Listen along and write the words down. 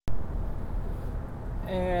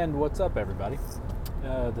And what's up, everybody?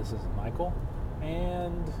 This is Michael,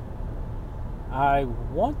 and I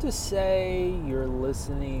want to say you're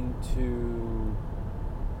listening to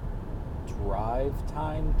Drive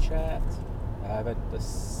Time Chat. I haven't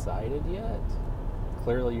decided yet.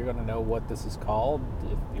 Clearly, you're going to know what this is called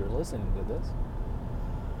if you're listening to this.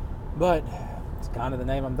 But it's kind of the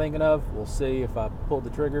name I'm thinking of. We'll see if I pull the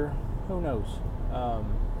trigger. Who knows?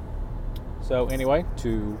 So anyway,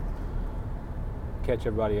 to catch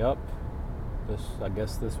everybody up, I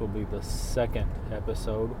guess this will be the second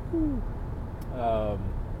episode.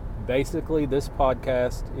 Basically, this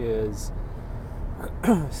podcast is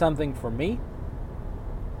something for me.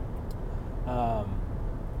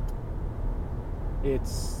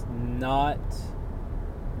 It's not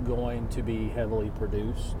going to be heavily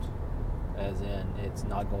produced, as in it's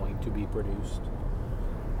not going to be produced.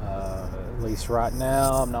 At least right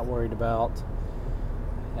now, I'm not worried about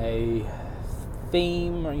a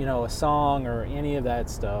theme or, a song or any of that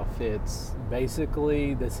stuff. It's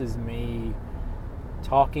basically, this is me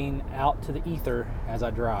talking out to the ether as I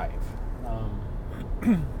drive.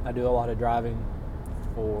 I do a lot of driving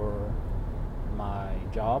for my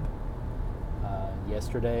job.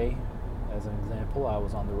 Yesterday, as an example, I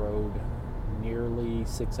was on the road nearly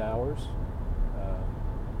 6 hours. A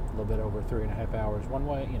little bit over 3.5 hours one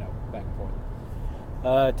way, back and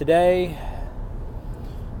forth. Today,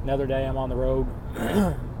 another day I'm on the road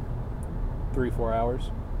 3-4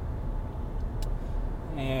 hours.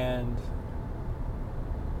 And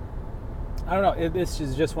I don't know, this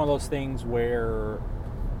is just one of those things where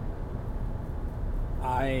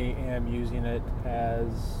I am using it as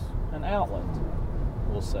an outlet,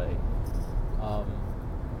 we'll say.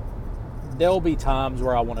 There'll be times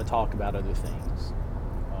where I want to talk about other things.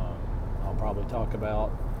 I'll probably talk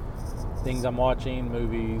about things I'm watching,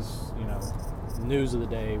 movies, news of the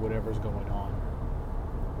day, whatever's going on.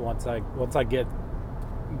 Once I get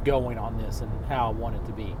going on this and how I want it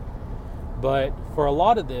to be. But for a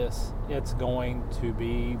lot of this, it's going to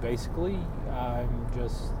be basically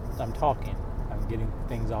I'm talking. I'm getting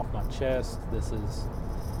things off my chest.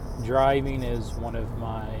 Driving is one of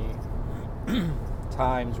my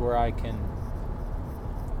times where I can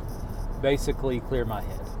basically clear my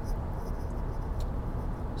head.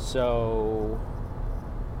 So,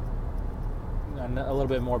 a little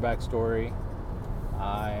bit more backstory.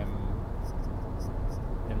 I'm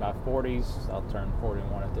in my 40s. I'll turn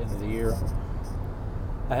 41 at the end of the year.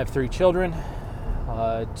 I have 3 children.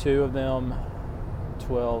 2 of them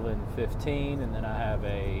 12 and 15, and then I have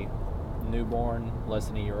a newborn, less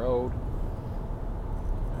than a year old,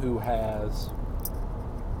 who has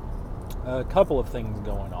a couple of things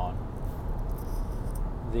going on.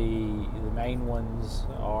 The main ones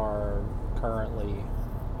are currently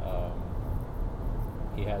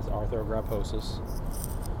he has arthrogryposis,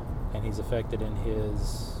 and he's affected in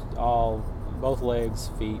both legs,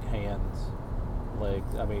 feet, hands,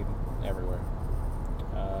 legs, everywhere.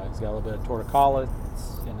 He's got a little bit of torticollis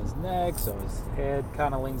in his neck, so his head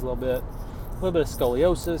kind of leans a little bit of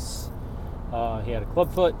scoliosis. He had a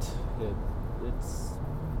clubfoot. It's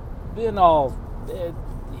been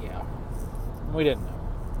we didn't know.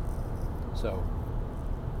 So,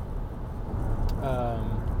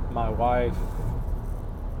 my wife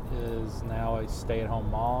is now a stay-at-home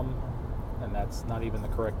mom, and that's not even the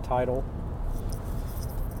correct title.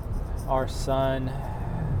 Our son,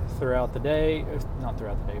 throughout the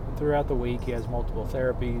week, he has multiple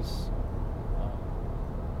therapies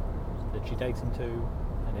that she takes him to,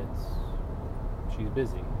 and she's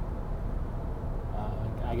busy.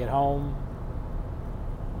 I get home,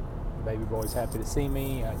 the baby boy's happy to see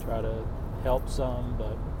me. I try to help some,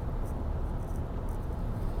 but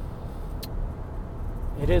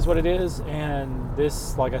it is what it is. And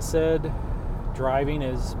this, like I said, driving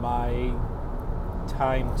is my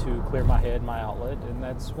time to clear my head, my outlet, and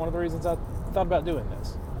that's one of the reasons I thought about doing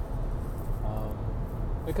this.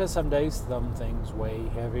 Because some days some things weigh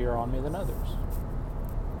heavier on me than others.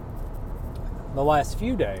 The last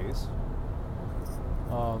few days,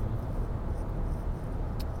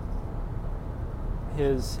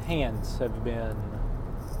 his hands have been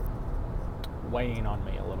weighing on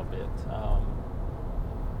me a little bit.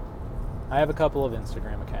 I have a couple of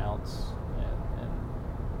Instagram accounts, and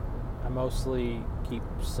I mostly keep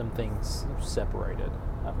some things separated.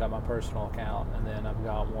 I've got my personal account, and then I've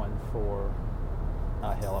got one for,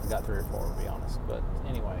 I've got 3 or 4 to be honest. But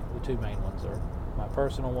anyway, the 2 main ones are my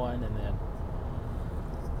personal one, and then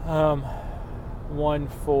one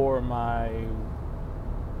for my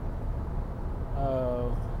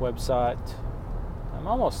website. I'm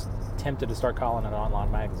almost tempted to start calling it an online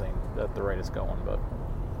magazine at the rate it's going, but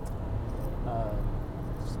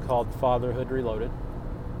called Fatherhood Reloaded,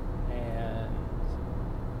 and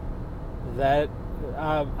that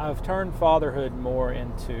I've turned fatherhood more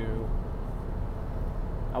into.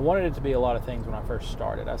 I wanted it to be a lot of things when I first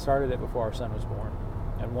started. I started it before our son was born,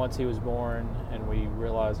 and once he was born, and we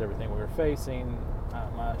realized everything we were facing,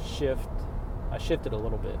 I shifted a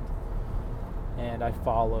little bit, and I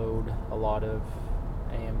followed a lot of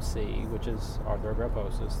AMC, which is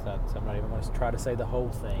arthrogryposis. I'm not even going to try to say the whole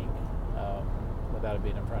thing without it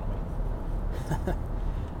being in front of me.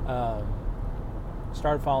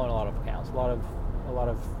 Started following a lot of accounts, a lot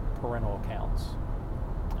of parental accounts,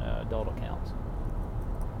 adult accounts,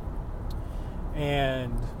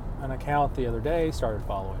 and an account the other day started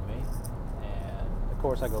following me, and of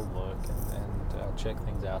course I go look and I'll check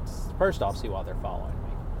things out. First off, see why they're following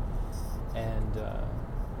me, and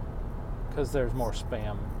because there's more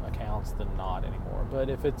spam accounts than not anymore. But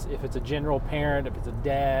if it's a general parent, if it's a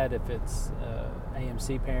dad, if it's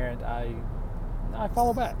AMC parent, I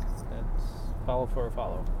follow back. It's follow for a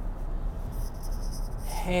follow.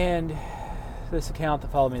 And this account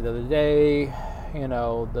that followed me the other day,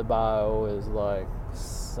 the bio is like,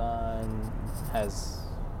 son has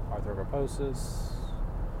arthrogryposis,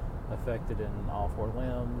 affected in all 4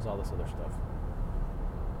 limbs, all this other stuff.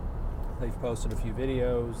 They've posted a few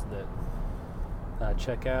videos that I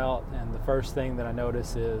check out, and the first thing that I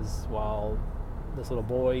notice is, while this little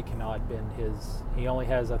boy cannot bend he only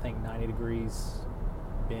has, I think, 90 degrees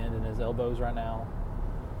bend in his elbows right now,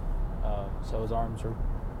 so his arms are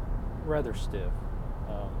rather stiff,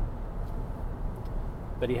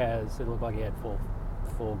 but it looked like he had full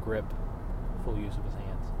grip, full use of his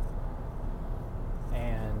hands,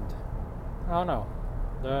 and I don't know,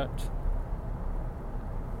 that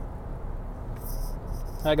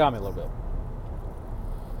got me a little bit.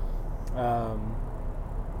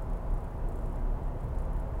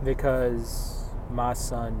 Because my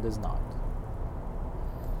son does not.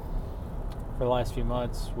 For the last few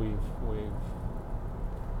months, we've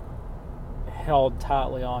held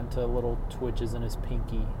tightly onto little twitches in his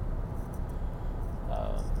pinky,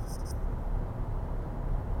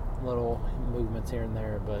 little movements here and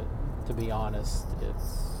there, but to be honest,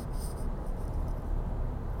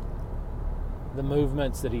 the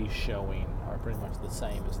movements that he's showing are pretty much the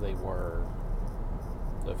same as they were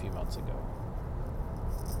a few months ago.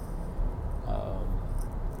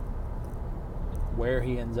 Where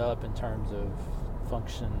he ends up in terms of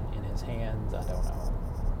function in his hands, I don't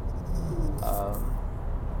know.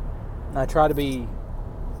 I try to be,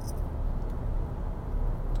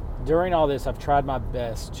 during all this, I've tried my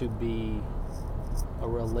best to be a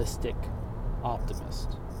realistic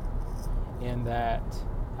optimist, in that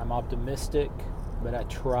I'm optimistic, but I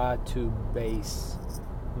try to base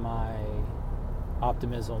my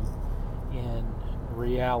optimism in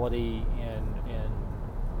reality and in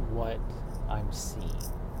what I'm seeing.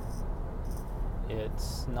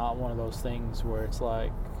 It's not one of those things where it's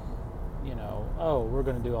like, oh, we're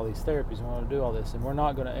going to do all these therapies, and we're going to do all this, and we're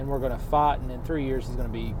going to fight, and in 3 years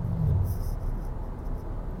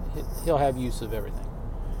he'll have use of everything.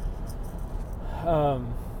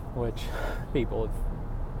 Which people have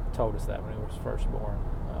told us that when he was first born.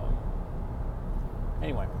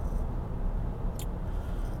 Anyway,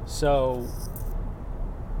 so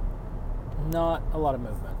not a lot of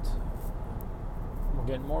movement. We're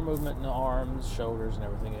getting more movement in the arms, shoulders, and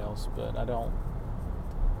everything else, but I'm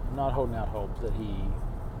not holding out hope that he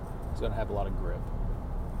is going to have a lot of grip.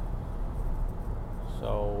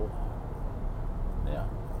 So, yeah,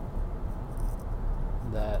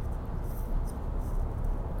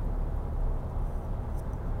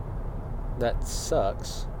 that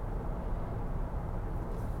sucks.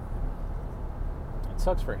 It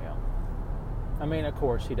sucks for him. I mean, of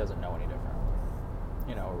course, he doesn't know any different.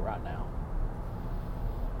 Right now,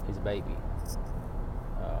 he's a baby.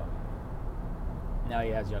 Now he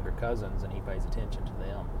has younger cousins, and he pays attention to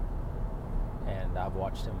them. And I've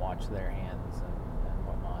watched him watch their hands and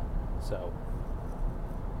whatnot. So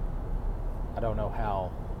I don't know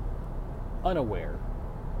how unaware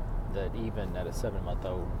that even at 7 month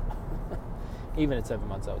old,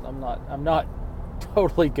 I'm not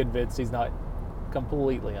totally convinced he's not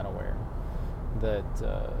completely unaware that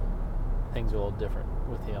things are a little different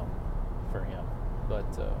for him. But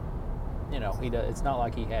it's not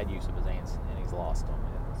like he had use of his hands and he's lost them.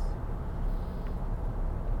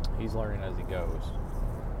 He's learning as he goes.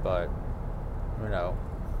 But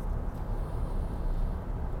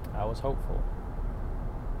I was hopeful,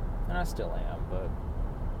 and I still am, but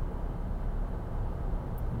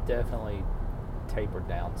definitely tapered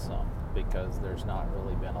down some, because there's not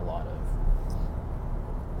really been a lot of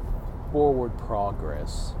forward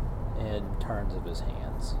progress in terms of his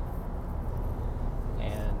hands.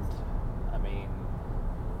 And I mean,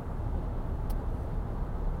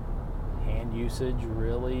 hand usage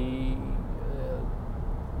really,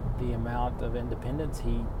 the amount of independence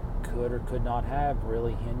he could or could not have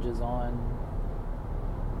really hinges on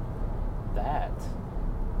that.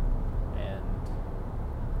 And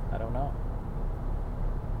I don't know.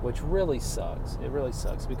 Which really sucks. It really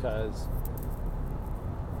sucks because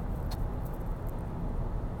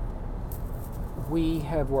we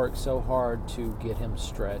have worked so hard to get him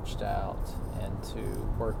stretched out and to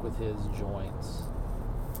work with his joints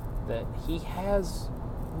that he has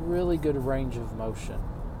really good range of motion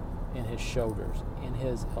in his shoulders, in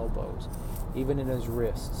his elbows, even in his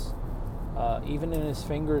wrists, even in his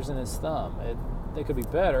fingers and his thumb. They could be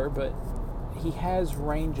better, but he has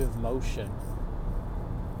range of motion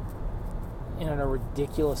in a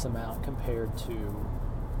ridiculous amount compared to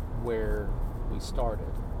where we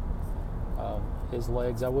started. His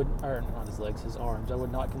legs, his arms, I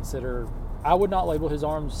would not label his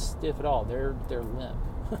arms stiff at all. They're limp.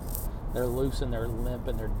 They're loose and they're limp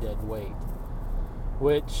and they're dead weight,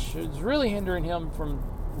 which is really hindering him from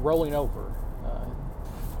rolling over.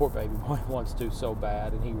 Poor baby boy wants to so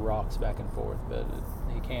bad, and he rocks back and forth, but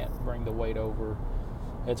he can't bring the weight over.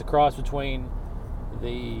 It's a cross between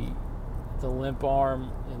the limp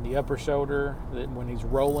arm in the upper shoulder that when he's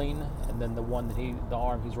rolling, and then the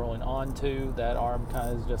arm he's rolling onto, that arm kind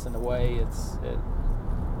of is just in the way.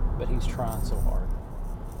 But he's trying so hard.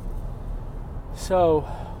 So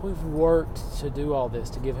we've worked to do all this,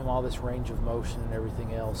 to give him all this range of motion and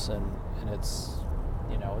everything else, and it's,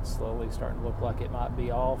 it's slowly starting to look like it might be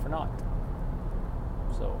all for naught.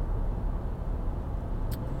 So,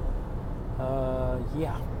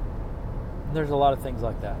 yeah, there's a lot of things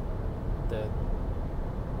like that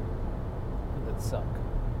suck.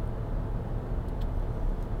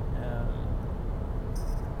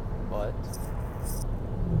 But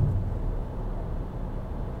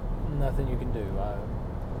nothing you can do.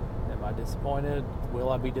 Am I disappointed? Will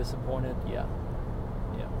I be disappointed? Yeah.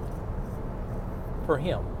 For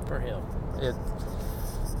him.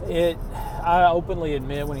 I openly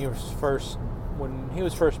admit when he was first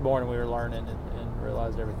born and we were learning and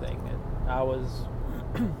realized everything, and I was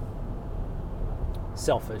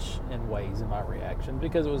selfish in ways in my reaction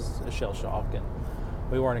because it was a shell shock and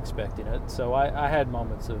we weren't expecting it. So I had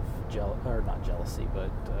moments of not jealousy, but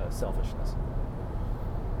selfishness.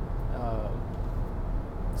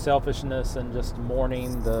 Selfishness and just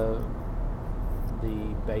mourning the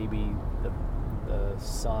baby, the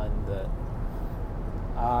son that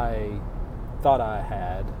I thought I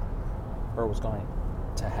had or was going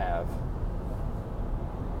to have.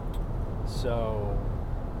 So,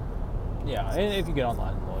 yeah, and if you get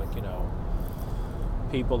online and look,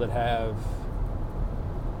 people that have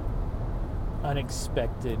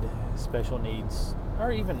unexpected special needs,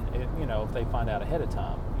 or even, if they find out ahead of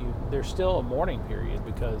time, there's still a mourning period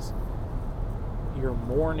because you're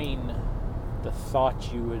mourning the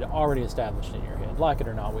thoughts you had already established in your head. Like it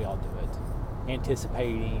or not, we all do it.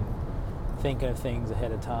 Anticipating, thinking of things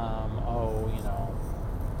ahead of time.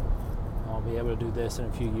 I'll be able to do this in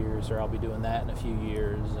a few years, or I'll be doing that in a few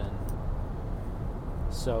years. And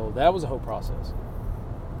so that was a whole process.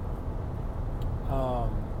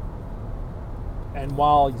 And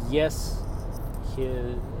while, yes,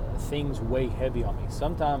 things weigh heavy on me,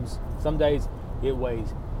 some days it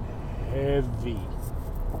weighs heavy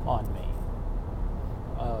on me.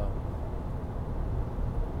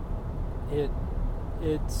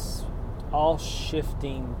 It's all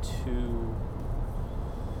shifting to,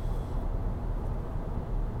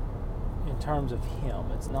 in terms of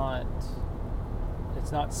him. It's not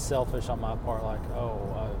selfish on my part, like,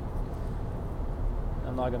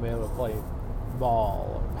 I'm not going to be able to play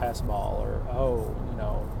ball or pass ball, or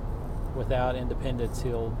without independence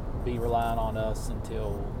he'll be relying on us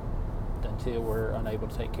until we're unable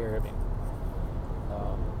to take care of him.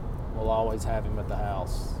 We'll always have him at the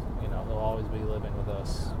house. He'll always be living with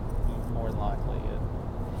us, more than likely.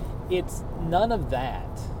 It's none of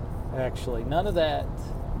that, actually. None of that.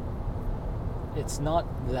 It's not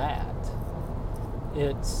that.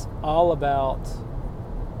 It's all about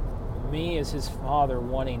me as his father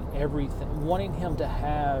wanting him to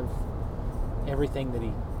have everything that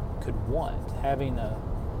he could want, having a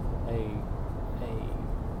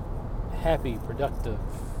happy, productive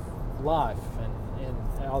life and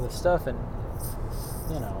all this stuff. And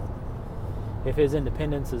if his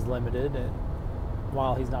independence is limited, and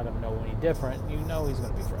while he's not going to know any different, he's going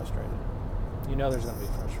to be frustrated. There's going to be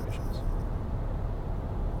frustrations.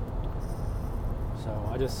 So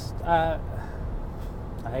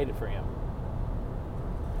I hate it for him.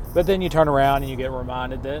 But then you turn around and you get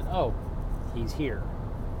reminded that, oh, he's here.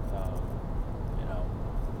 You know,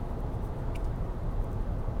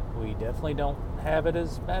 we definitely don't have it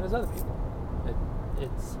as bad as other people.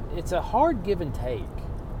 It's a hard give and take,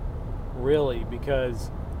 really, because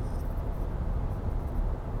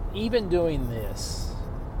even doing this,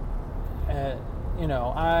 you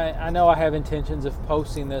know, I know I have intentions of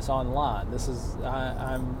posting this online.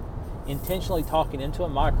 I'm intentionally talking into a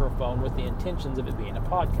microphone with the intentions of it being a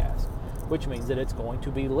podcast, which means that it's going to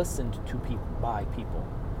be listened to by people.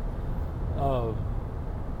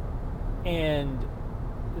 And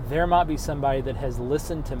there might be somebody that has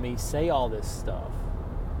listened to me say all this stuff,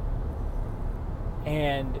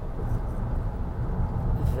 and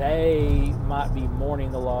they might be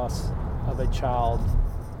mourning the loss of a child,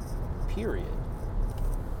 period,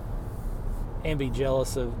 and be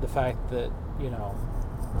jealous of the fact that, you know,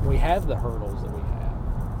 we have the hurdles that we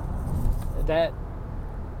have.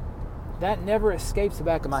 That never escapes the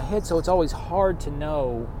back of my head, so it's always hard to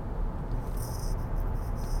know.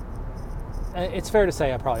 It's fair to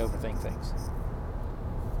say I probably overthink things,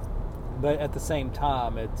 but at the same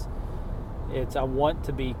time, it's I want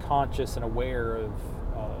to be conscious and aware of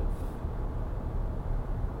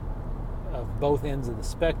both ends of the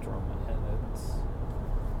spectrum, and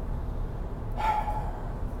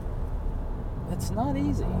it's not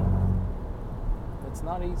easy. It's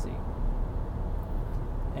not easy.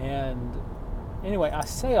 And anyway, I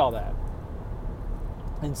say all that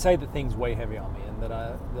and say that things weigh heavy on me, and that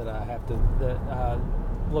I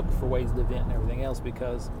look for ways to vent and everything else,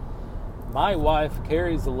 because my wife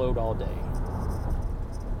carries the load all day.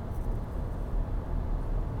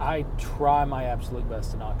 I try my absolute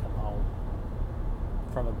best to not come home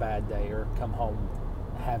from a bad day or come home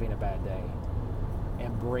having a bad day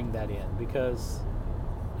and bring that in, because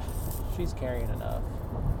she's carrying enough.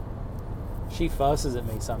 She fusses at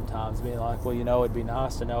me sometimes, being like, well, you know, it'd be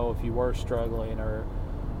nice to know if you were struggling or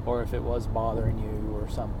if it was bothering you or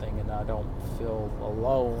something, and I don't feel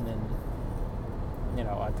alone. And, you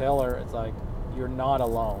know, I tell her, it's like, you're not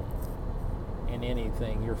alone in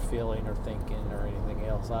anything you're feeling or thinking or anything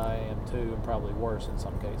else. I am too, and probably worse in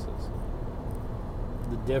some cases.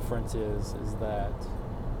 The difference is that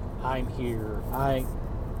I'm here.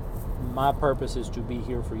 My purpose is to be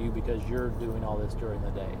here for you because you're doing all this during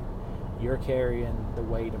the day. You're carrying the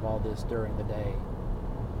weight of all this during the day.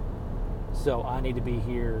 So I need to be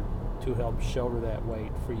here to help shoulder that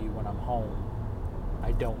weight for you when I'm home.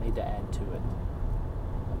 I don't need to add to it.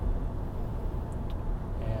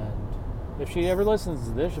 And if she ever listens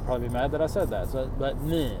to this, she'll probably be mad that I said that. But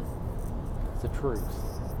it's the truth.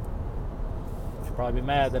 She'll probably be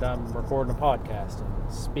mad that I'm recording a podcast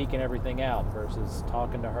and speaking everything out versus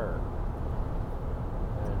talking to her.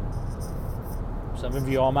 And some of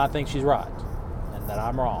you all might think she's right and that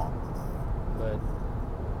I'm wrong. But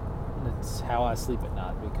it's how I sleep at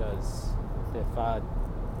night, because if I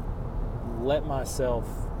let myself,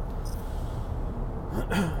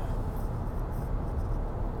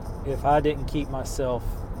 if I didn't keep myself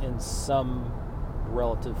in some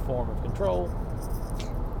relative form of control,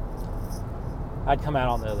 I'd come out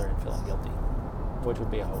on the other end feeling guilty, which would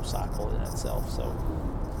be a whole cycle in itself. So,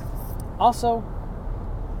 also,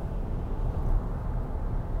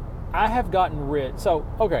 I have gotten rid. So,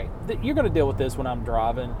 okay, you're going to deal with this when I'm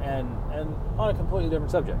driving, and on a completely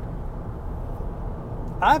different subject.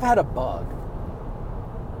 I've had a bug,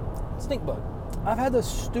 stink bug. I've had this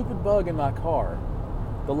stupid bug in my car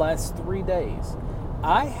the last 3 days.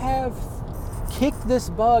 I have kicked this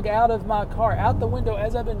bug out of my car, out the window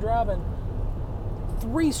as I've been driving,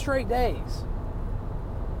 3 straight days.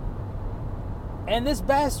 And this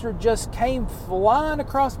bastard just came flying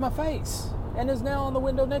across my face and is now on the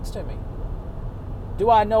window next to me. Do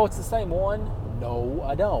I know it's the same one? No,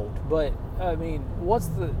 I don't. But, I mean,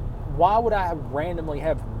 why would I randomly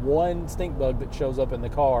have one stink bug that shows up in the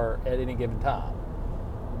car at any given time,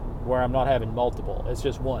 where I'm not having multiple? It's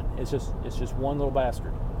just one. It's just one little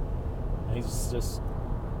bastard. And he's just,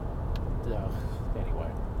 anyway.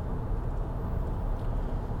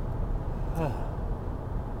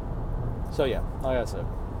 So yeah, like I said,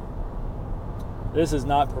 this is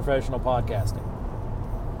not professional podcasting.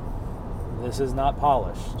 This is not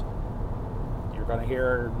polished. You're going to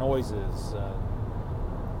hear noises,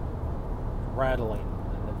 rattling,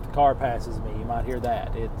 and if the car passes me, you might hear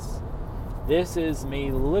that. This is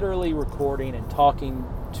me literally recording and talking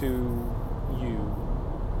to you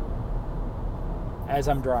as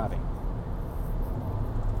I'm driving.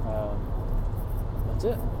 That's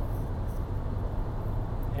it.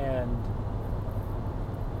 And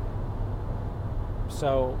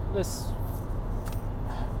so this,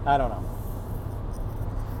 I don't know.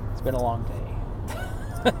 It's been a long day.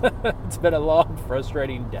 It's been a long,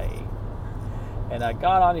 frustrating day. And I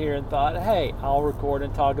got on here and thought, hey, I'll record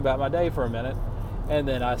and talk about my day for a minute. And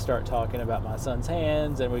then I start talking about my son's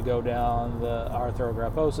hands, and we go down the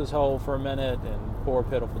arthrogryposis hole for a minute, and poor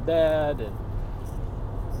pitiful dad. And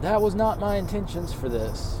that was not my intentions for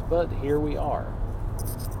this, but here we are.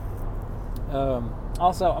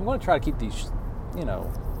 Also, I'm going to try to keep these,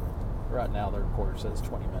 right now the recorder says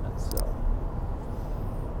 20 minutes, so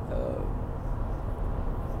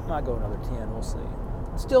might go another 10, we'll see.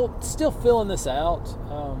 Still filling this out.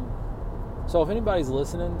 So if anybody's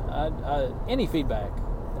listening, any feedback,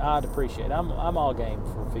 I'd appreciate. I'm all game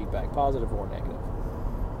for feedback, positive or negative.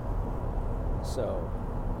 So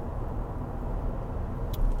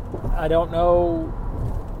I don't know.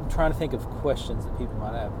 I'm trying to think of questions that people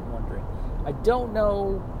might have wondering. I don't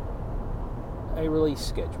know a release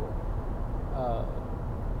schedule.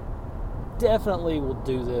 Definitely will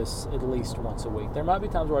do this at least once a week. There might be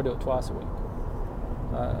times where I do it twice a week.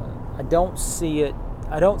 I don't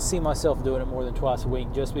see myself doing it more than twice a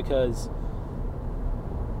week, just because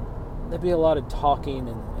there'd be a lot of talking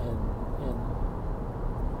and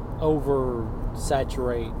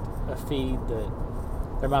oversaturate a feed that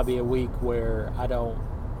there might be a week where I don't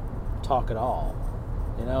talk at all,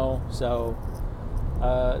 so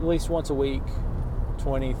at least once a week,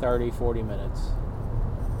 20, 30, 40 minutes,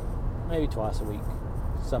 maybe twice a week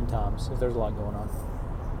sometimes if there's a lot going on.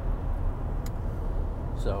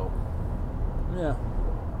 So yeah,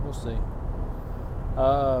 we'll see.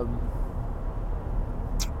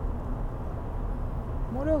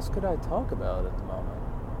 What else could I talk about at the moment?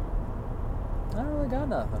 I don't really got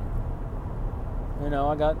nothing.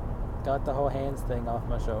 I got the whole hands thing off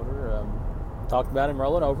my shoulder. Talked about him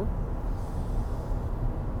rolling over,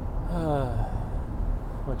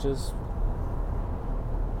 which is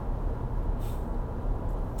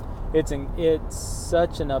it's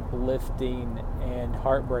such an uplifting and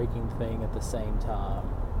heartbreaking thing at the same time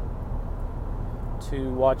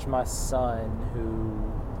to watch my son, who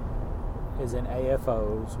is in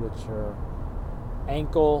AFOs, which are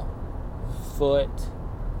ankle, foot,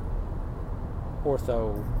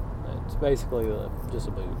 ortho. It's basically just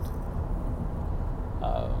a boot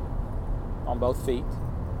on both feet.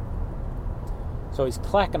 So he's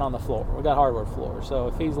clacking on the floor. We got hardwood floor. So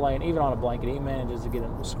if he's laying even on a blanket, he manages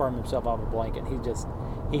to squirm himself off a blanket. He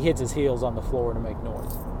hits his heels on the floor to make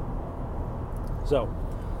noise. So,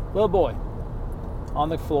 little boy on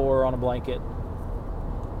the floor on a blanket.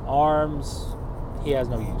 Arms, he has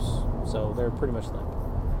no use. So they're pretty much limp.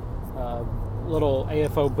 Little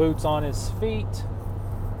AFO boots on his feet.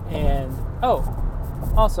 And,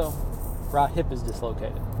 also, right hip is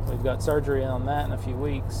dislocated. We've got surgery on that in a few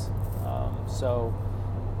weeks. So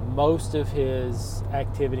most of his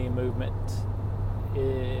activity and movement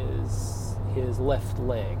is his left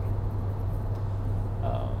leg.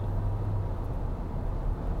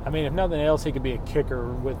 If nothing else, he could be a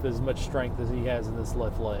kicker with as much strength as he has in this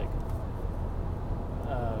left leg.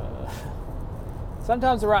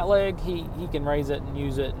 Sometimes the right leg, he can raise it and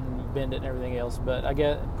use it and bend it and everything else, but I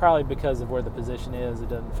guess probably because of where the position is, it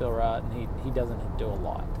doesn't feel right, and he doesn't do a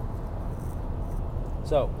lot.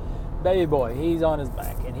 So, baby boy, he's on his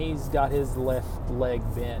back, and he's got his left leg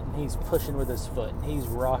bent, and he's pushing with his foot, and he's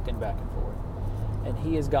rocking back and forth. And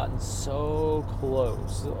he has gotten so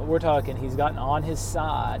close. We're talking, he's gotten on his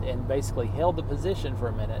side and basically held the position for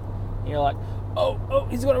a minute. And you're like, oh,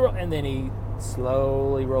 he's going to roll. And then he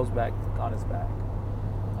slowly rolls back on his back.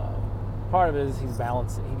 Part of it is he's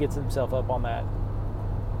balancing. He gets himself up on that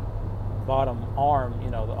bottom arm,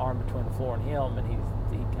 the arm between the floor and him, and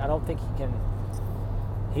I don't think he can.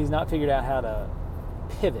 He's not figured out how to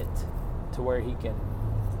pivot to where he can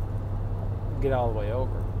get all the way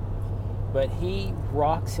over. But he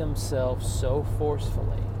rocks himself so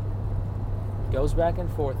forcefully, goes back and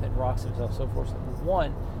forth and rocks himself so forcefully.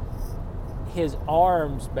 One, his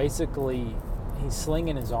arms, basically, he's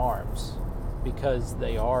slinging his arms because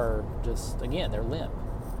they are just, again, they're limp.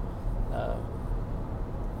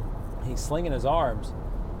 He's slinging his arms,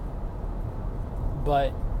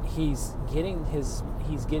 but he's giving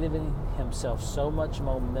himself so much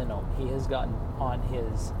momentum. He's got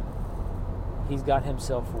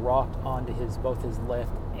himself rocked onto both his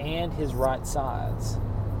left and his right sides,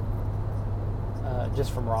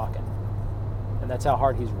 just from rocking. And that's how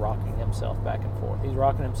hard he's rocking himself back and forth. He's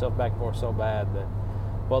rocking himself back and forth so bad that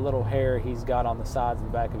what little hair he's got on the sides and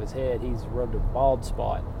the back of his head, he's rubbed a bald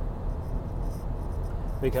spot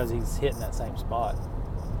because he's hitting that same spot.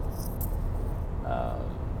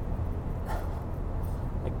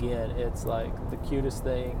 Again, it's like the cutest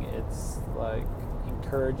thing. It's like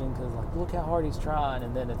encouraging because, like, look how hard he's trying,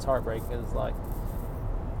 and then it's heartbreaking because, like,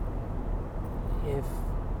 if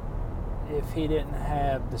he didn't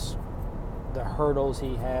have the hurdles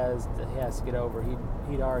he has that he has to get over,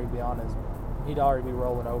 he'd already be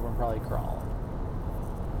rolling over and probably crawling.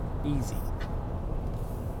 Easy.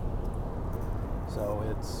 So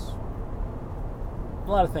it's a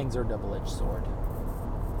lot of things are a double-edged sword.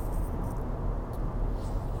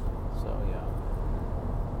 So yeah.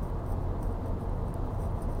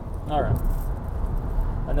 All right.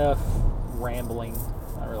 Enough rambling.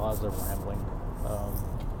 I realize I'm rambling.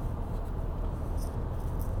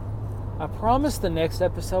 I promise the next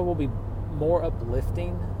episode will be more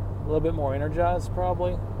uplifting, a little bit more energized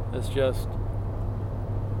probably. It's just,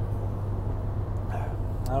 I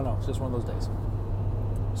don't know, it's just one of those days.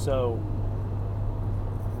 So,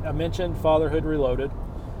 I mentioned Fatherhood Reloaded.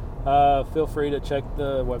 Feel free to check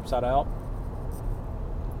the website out.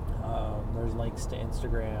 There's links to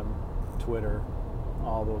Instagram, Twitter,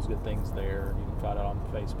 all those good things there. You can find it on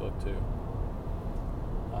Facebook too.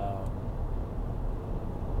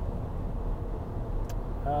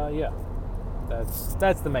 Yeah,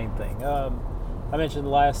 that's the main thing. I mentioned the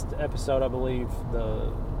last episode, I believe,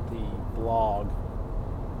 the blog,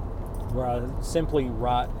 where I simply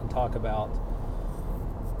write and talk about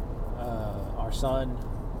our son,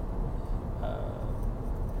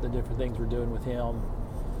 the different things we're doing with him,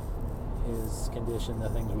 his condition, the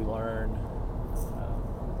things we learn.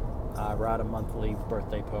 I write a monthly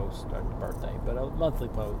birthday post, or birthday, but a monthly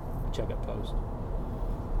checkup post.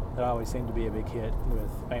 That always seemed to be a big hit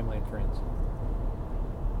with family and friends.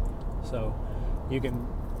 So you can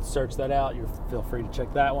search that out. You feel free to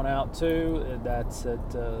check that one out too. That's at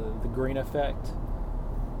the Green Effect.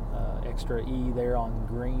 Extra E there on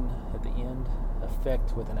green at the end.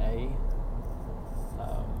 Effect with an A.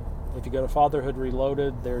 If you go to Fatherhood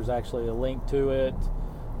Reloaded, there's actually a link to it.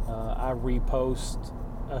 I repost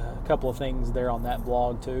a couple of things there on that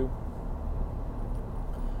blog too.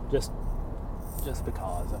 Just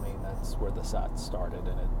because, I mean, that's where the site started,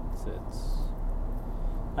 and it's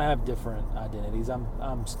I have different identities.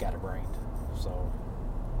 I'm scatterbrained, so.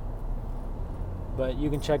 But you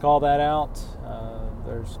can check all that out.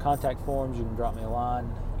 There's contact forms. You can drop me a line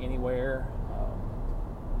anywhere.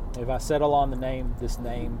 If I settle on this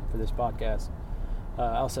name for this podcast,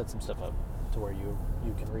 I'll set some stuff up to where you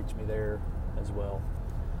can reach me there as well.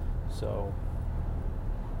 So,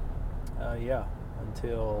 yeah,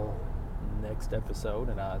 until next episode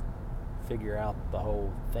and I figure out the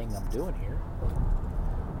whole thing I'm doing here.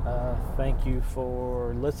 Thank you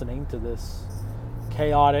for listening to this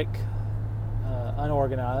chaotic,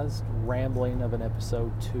 unorganized rambling of an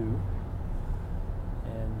episode 2.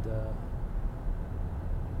 And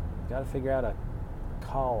got to figure out a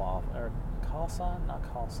call sign.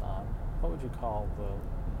 What would you call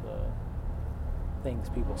the things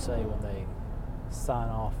people say when they sign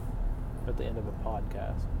off at the end of a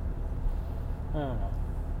podcast? I don't know.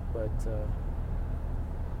 But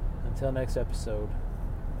until next episode,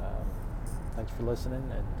 thanks for listening.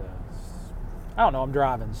 And I don't know, I'm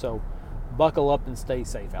driving, so buckle up and stay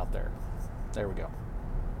safe out there. There we go.